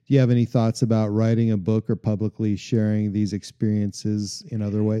 Do you have any thoughts about writing a book or publicly sharing these experiences in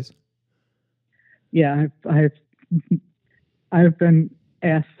other ways? Yeah, I've been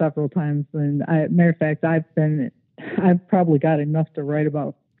asked several times, and matter of fact, I've probably got enough to write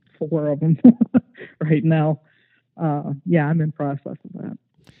about 4 of them right now. Yeah, I'm in process of that.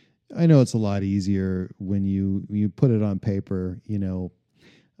 I know it's a lot easier when you put it on paper.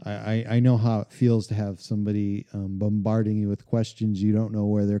 I know how it feels to have somebody bombarding you with questions you don't know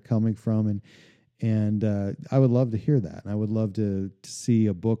where they're coming from, and I would love to hear that. And I would love to see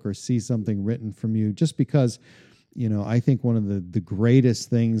a book or see something written from you, just because I think one of the greatest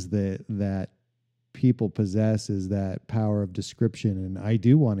things that people possess is that power of description, and I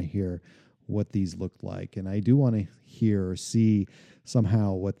do want to hear what these looked like, and I do want to hear or see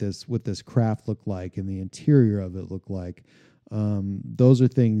somehow what this craft looked like and the interior of it looked like. Those are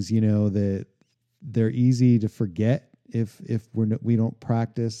things, that they're easy to forget if we don't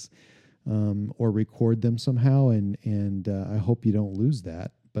practice or record them somehow, and I hope you don't lose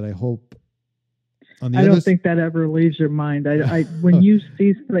that. But I hope on the I don't think that ever leaves your mind. I when you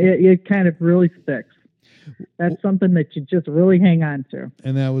see it kind of really sticks. That's something that you just really hang on to.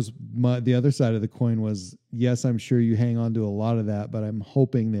 And that was the other side of the coin was, yes, I'm sure you hang on to a lot of that, but I'm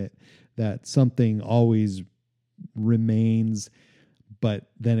hoping that something always remains.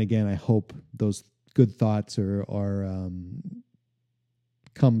 But then again, I hope those good thoughts are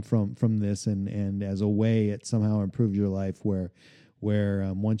come from this and as a way it somehow improves your life where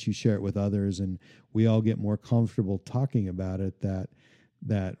once you share it with others and we all get more comfortable talking about it,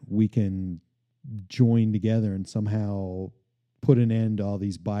 that we can join together and somehow put an end to all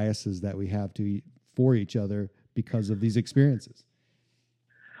these biases that we have for each other because of these experiences.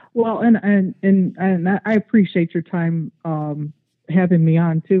 Well, and I appreciate your time having me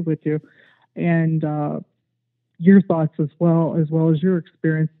on too with you, and your thoughts as well as your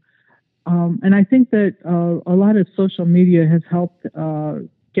experience. And I think that a lot of social media has helped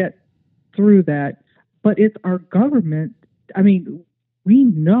get through that, but it's our government. I mean, we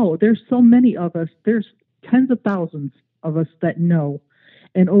know there's so many of us. There's tens of thousands of us that know,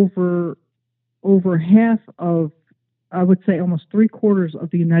 and over half of, I would say almost 3/4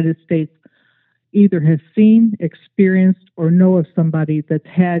 of the United States either has seen, experienced, or know of somebody that's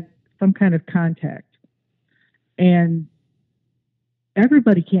had some kind of contact. And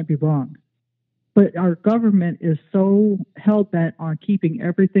everybody can't be wrong, but our government is so hell-bent on keeping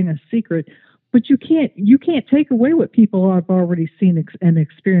everything a secret. But you can't take away what people have already seen and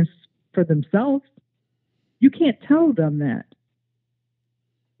experienced for themselves. You can't tell them that.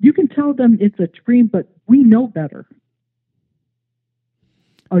 You can tell them it's a dream, but we know better.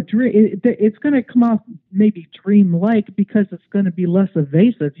 A dream, it's going to come off maybe dream-like because it's going to be less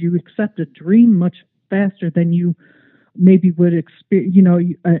evasive. You accept a dream much faster than you maybe would experience.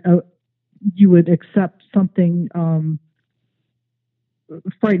 You would accept something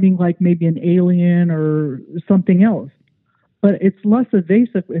frightening like maybe an alien or something else. But it's less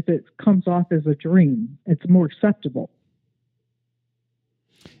evasive if it comes off as a dream. It's more acceptable.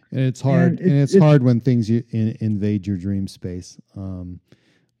 And it's hard. It's hard when things invade your dream space.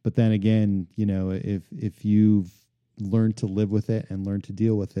 But then again, if you've learned to live with it and learn to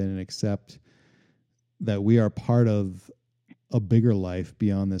deal with it and accept that we are part of a bigger life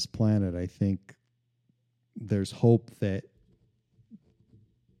beyond this planet, I think there's hope that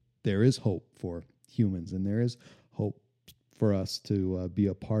there is hope for humans and there is hope for us to be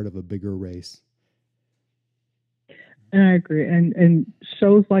a part of a bigger race. And I agree. And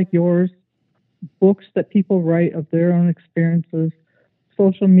shows like yours, books that people write of their own experiences,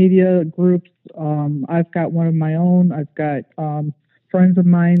 social media groups. I've got one of my own. I've got friends of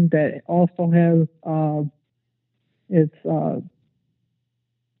mine that also have, it's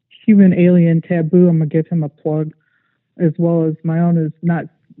Human Alien Taboo. I'm going to give him a plug, as well as my own is not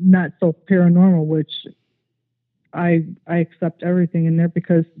so paranormal, which I accept everything in there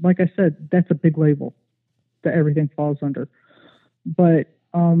because, like I said, that's a big label that everything falls under. But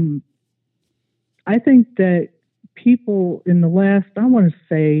I think that people in the last, I'm going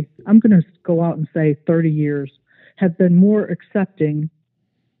to go out and say 30 years, have been more accepting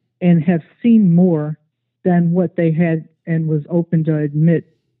and have seen more than what they had and was open to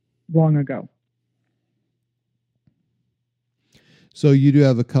admit long ago. So you do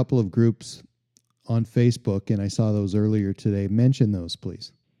have a couple of groups on Facebook, and I saw those earlier today. Mention those,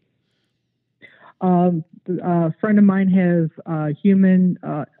 please. A friend of mine has Human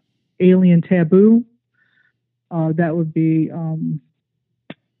Alien Taboo. That would be on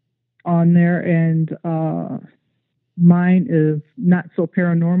there. And mine is Not So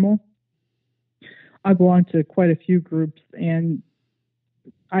Paranormal. I belong to quite a few groups, and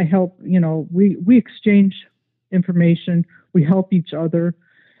I help, we exchange information, we help each other,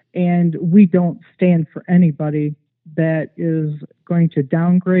 and we don't stand for anybody that is going to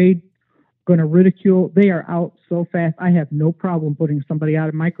downgrade, going to ridicule. They are out so fast. I have no problem putting somebody out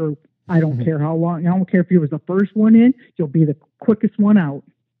of my group. I don't care how long. I don't care if you was the first one in, you'll be the quickest one out.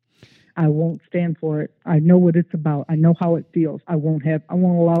 I won't stand for it. I know what it's about. I know how it feels. I won't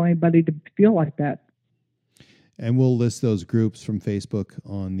allow anybody to feel like that. And we'll list those groups from Facebook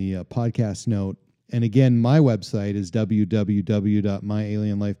on the podcast note. And again, my website is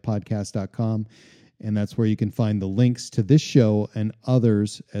www.myalienlifepodcast.com. And that's where you can find the links to this show and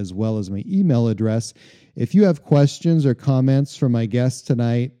others, as well as my email address. If you have questions or comments for my guests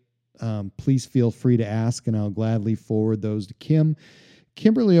tonight, please feel free to ask, and I'll gladly forward those to Kim.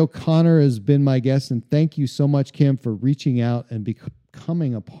 Kimberly O'Connor has been my guest, and thank you so much, Kim, for reaching out and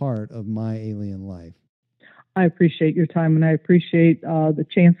becoming a part of My Alien Life. I appreciate your time, and I appreciate the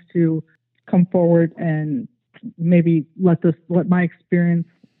chance to come forward and maybe let my experience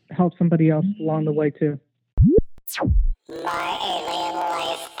help somebody else along the way too. My Alien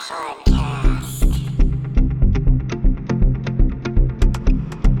Life Podcast.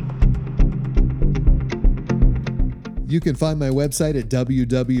 You can find my website at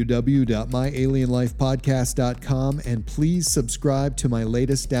www.myalienlifepodcast.com, and please subscribe to my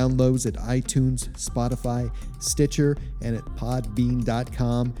latest downloads at iTunes, Spotify, Stitcher, and at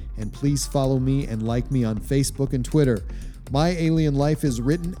podbean.com. And please follow me and like me on Facebook and Twitter. My Alien Life is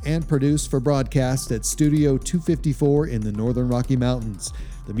written and produced for broadcast at Studio 254 in the Northern Rocky Mountains.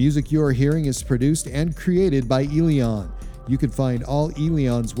 The music you are hearing is produced and created by Elion. You can find all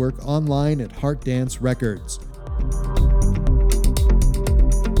Elion's work online at Heart Dance Records.